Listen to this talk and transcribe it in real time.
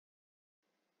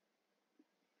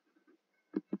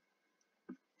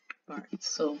Alright,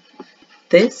 so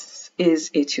this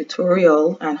is a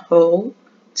tutorial on how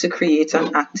to create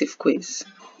an active quiz.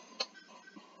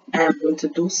 I am going to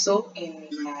do so in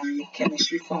my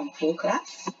Chemistry Form 4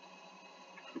 class.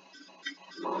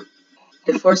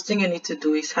 The first thing you need to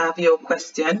do is have your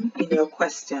question in your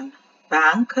question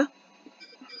bank.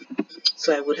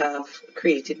 So I would have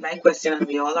created my question, and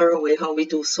we all are aware how we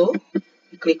do so.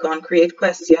 We click on create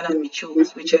question and we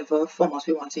choose whichever format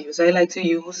we want to use. I like to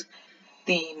use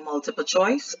the multiple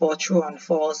choice or true and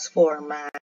false for my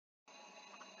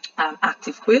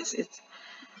active quiz.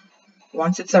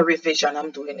 Once it's a revision I'm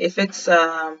doing. If it's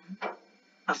a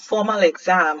formal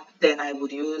exam, then I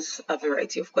would use a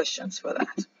variety of questions for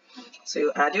that. So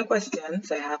you add your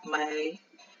questions. I have my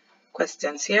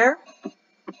questions here.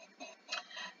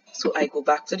 So I go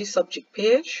back to the subject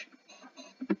page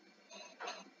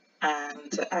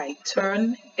and I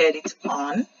turn edit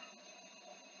on,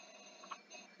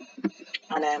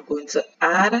 and I'm going to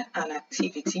add an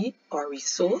activity or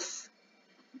resource,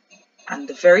 and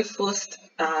the very first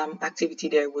activity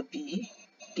there would be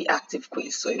the active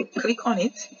quiz. So you click on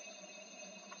it,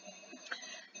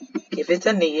 give it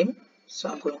a name. So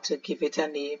I'm going to give it a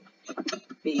name,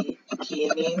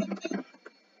 beginning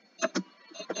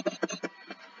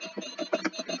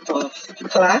of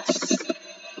class.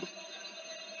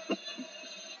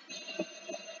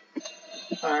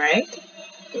 Alright,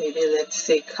 maybe let's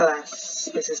say class,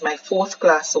 this is my fourth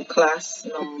class, so class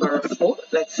number 4,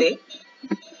 let's say.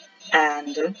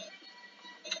 And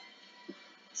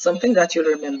something that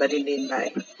you'll remember the name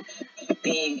by.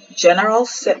 The general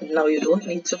set, now you don't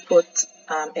need to put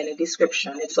any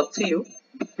description, it's up to you.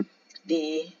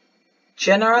 The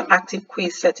general active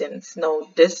quiz settings, now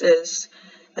this is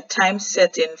a time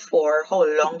setting for how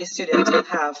long the student will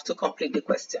have to complete the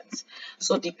questions.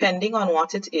 So depending on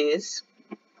what it is,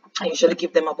 I usually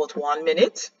give them about 1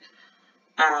 minute.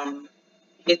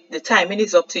 The timing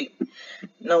is up to you.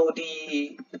 Now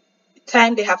the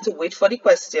time they have to wait for the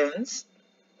questions,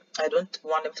 I don't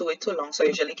want them to wait too long, so I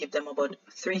usually give them about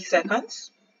 3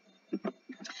 seconds.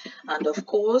 And of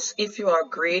course, if you are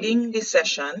grading the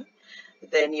session,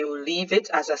 then you leave it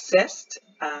as assessed.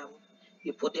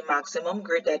 You put the maximum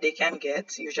grade that they can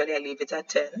get. Usually I leave it at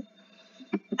 10.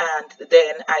 And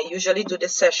then I usually do the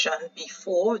session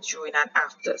before, during, and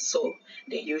after. So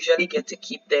they usually get to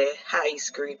keep the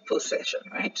highest grade per session,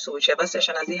 right? So whichever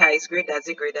session has the highest grade, that's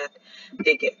the grade that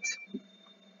they get.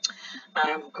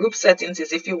 Group settings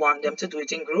is if you want them to do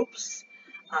it in groups.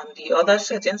 The other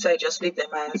settings, I just leave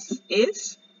them as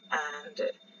is and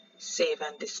save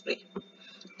and display.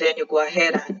 Then you go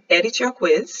ahead and edit your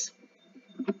quiz.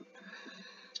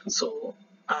 So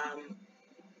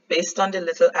based on the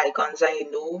little icons, I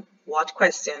know what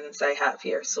questions I have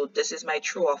here. So this is my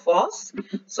true or false.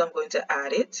 So I'm going to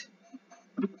add it.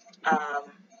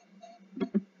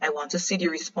 I want to see the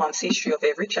response history of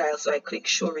every child. So I click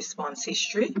show response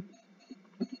history.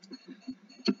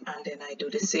 And then I do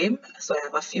the same. So I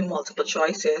have a few multiple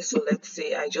choices. So let's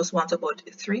say I just want about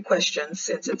 3 questions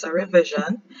since it's a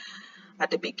revision at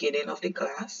the beginning of the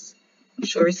class.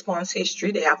 Show response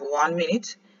history. They have 1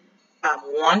 minute.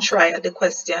 1 try at the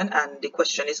question, and the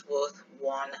question is worth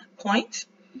 1 point.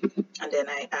 And then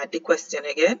I add the question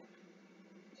again.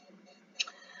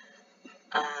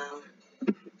 And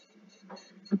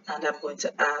I'm going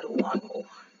to add 1 more.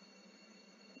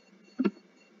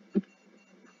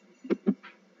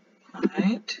 All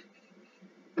right.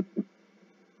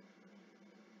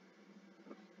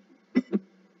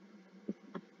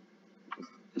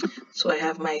 So I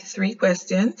have my 3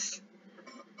 questions,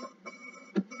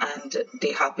 and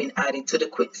they have been added to the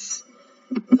quiz.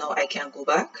 Now I can go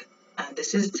back, and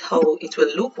this is how it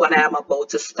will look when I am about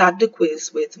to start the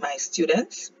quiz with my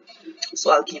students.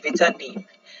 So I'll give it a name.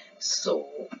 So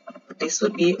this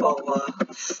would be our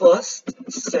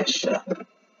first session.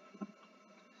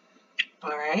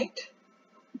 All right.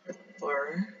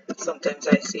 Or sometimes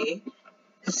I say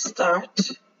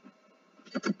start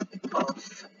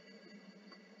of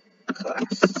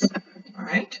class. All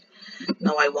right.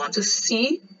 Now I want to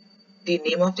see the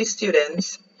name of the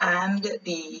students and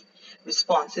the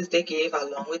responses they gave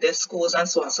along with their scores and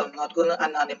so on. So I'm not going to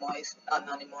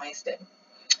anonymize them.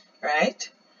 Right.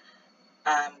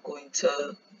 I'm going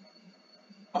to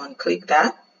unclick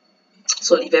that.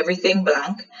 So leave everything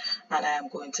blank, and I am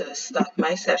going to start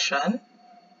my session.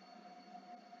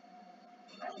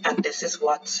 And this is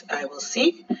what I will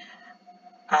see.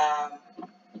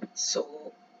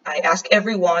 So I ask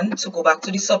everyone to go back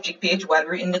to the subject page while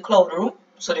we're in the cloud room.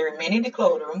 So they remain in the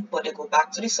cloud room, but they go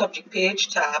back to the subject page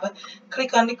tab,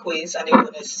 click on the quiz, and they're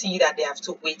going to see that they have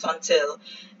to wait until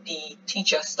the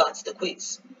teacher starts the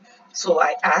quiz. So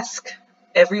I ask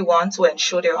everyone to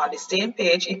ensure they're on the same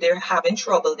page. If they're having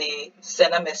trouble, they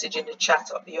send a message in the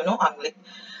chat, or,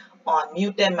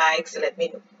 unmute their mics, let me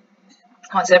know.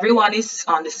 Once everyone is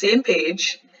on the same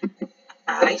page,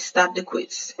 I start the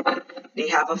quiz. They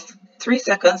have a 3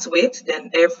 seconds wait,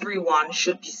 then everyone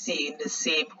should be seeing the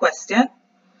same question,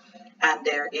 and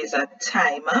there is a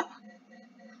timer.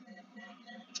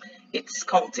 It's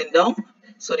counting down,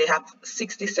 so they have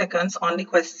 60 seconds on the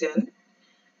question,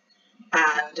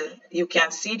 and you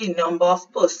can see the number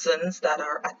of persons that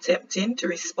are attempting to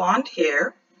respond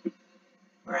here,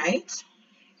 right?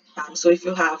 So if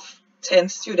you have 10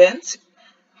 students,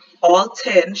 all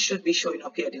 10 should be showing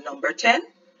up here, the number 10,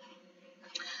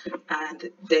 and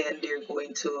then they're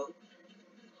going to,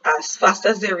 as fast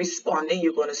as they're responding,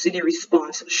 you're going to see the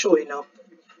response showing up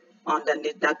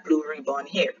underneath that blue ribbon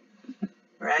here,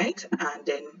 right? And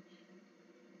then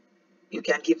you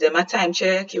can give them a time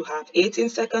check. You have 18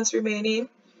 seconds remaining,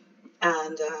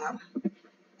 and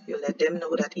you let them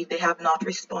know that if they have not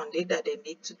responded, that they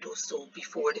need to do so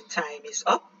before the time is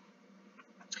up.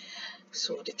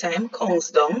 So the time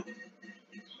counts down,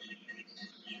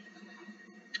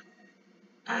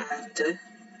 and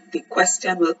the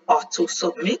question will auto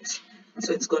submit.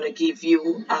 So it's going to give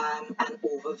you an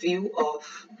overview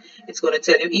of, it's going to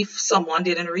tell you if someone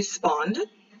didn't respond,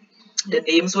 the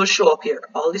names will show up here.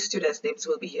 All the students' names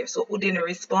will be here. So who didn't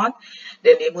respond,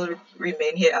 their name will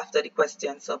remain here after the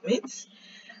question submits.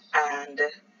 And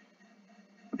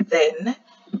then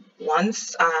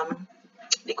once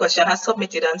the question has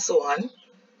submitted and so on,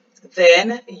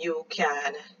 then you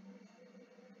can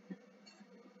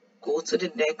go to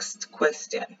the next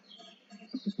question,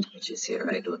 which is here.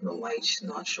 I don't know why it's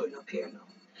not showing up here now.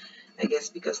 I guess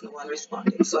because no one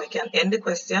responded. So I can end the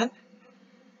question,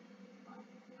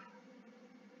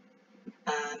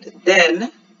 and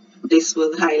then this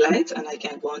will highlight, and I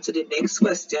can go on to the next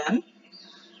question.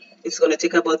 It's going to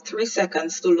take about 3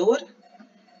 seconds to load.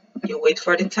 You wait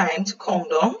for the time to count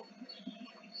down.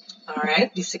 All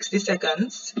right, the 60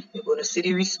 seconds, you're going to see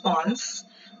the response,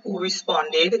 who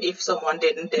responded. If someone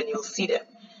didn't, then you'll see them.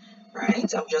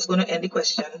 Right, I'm just going to end the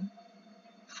question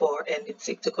for ending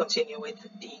sake to continue with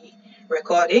the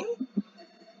recording.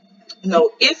 Now,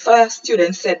 if a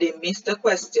student said they missed the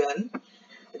question,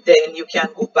 then you can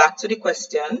go back to the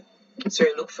question. So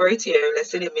you look for it here.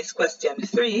 Let's say they missed question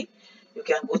 3. You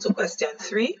can go to question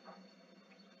 3.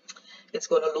 It's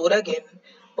going to load again,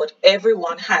 but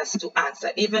everyone has to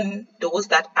answer. Even those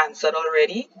that answered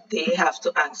already, they have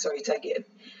to answer it again.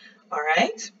 All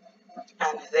right,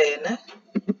 and then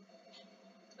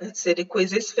let's say the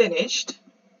quiz is finished.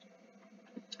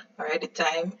 All right, the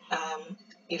time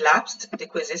elapsed, the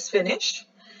quiz is finished.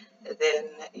 Then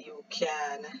you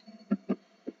can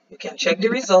check the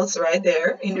results right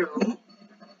there in the room,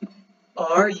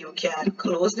 or you can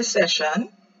close the session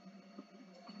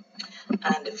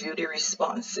and view the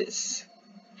responses.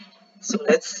 So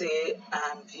let's say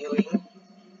I'm viewing,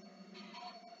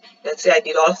 let's say I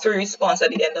did all 3 responses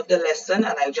at the end of the lesson,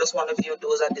 and I just want to view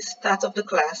those at the start of the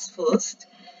class first,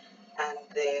 and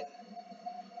then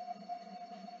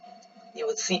you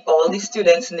would see all the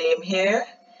students' name here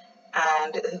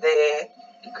and their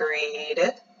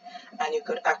grade, and you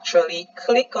could actually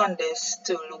click on this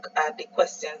to look at the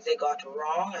questions they got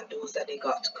wrong and those that they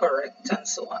got correct and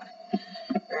so on,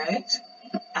 right?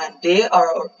 And they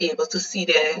are able to see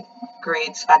their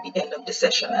grades at the end of the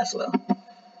session as well.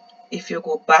 If you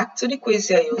go back to the quiz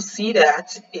here, you'll see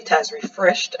that it has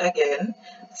refreshed again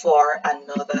for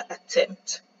another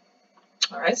attempt.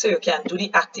 All right, so you can do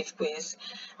the active quiz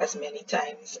as many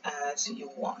times as you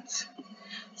want.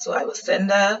 So I will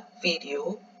send a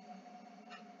video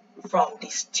from the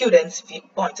student's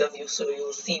point of view, so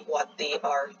you'll see what they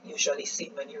are usually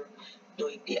seeing when you're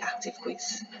doing the active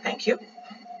quiz. Thank you.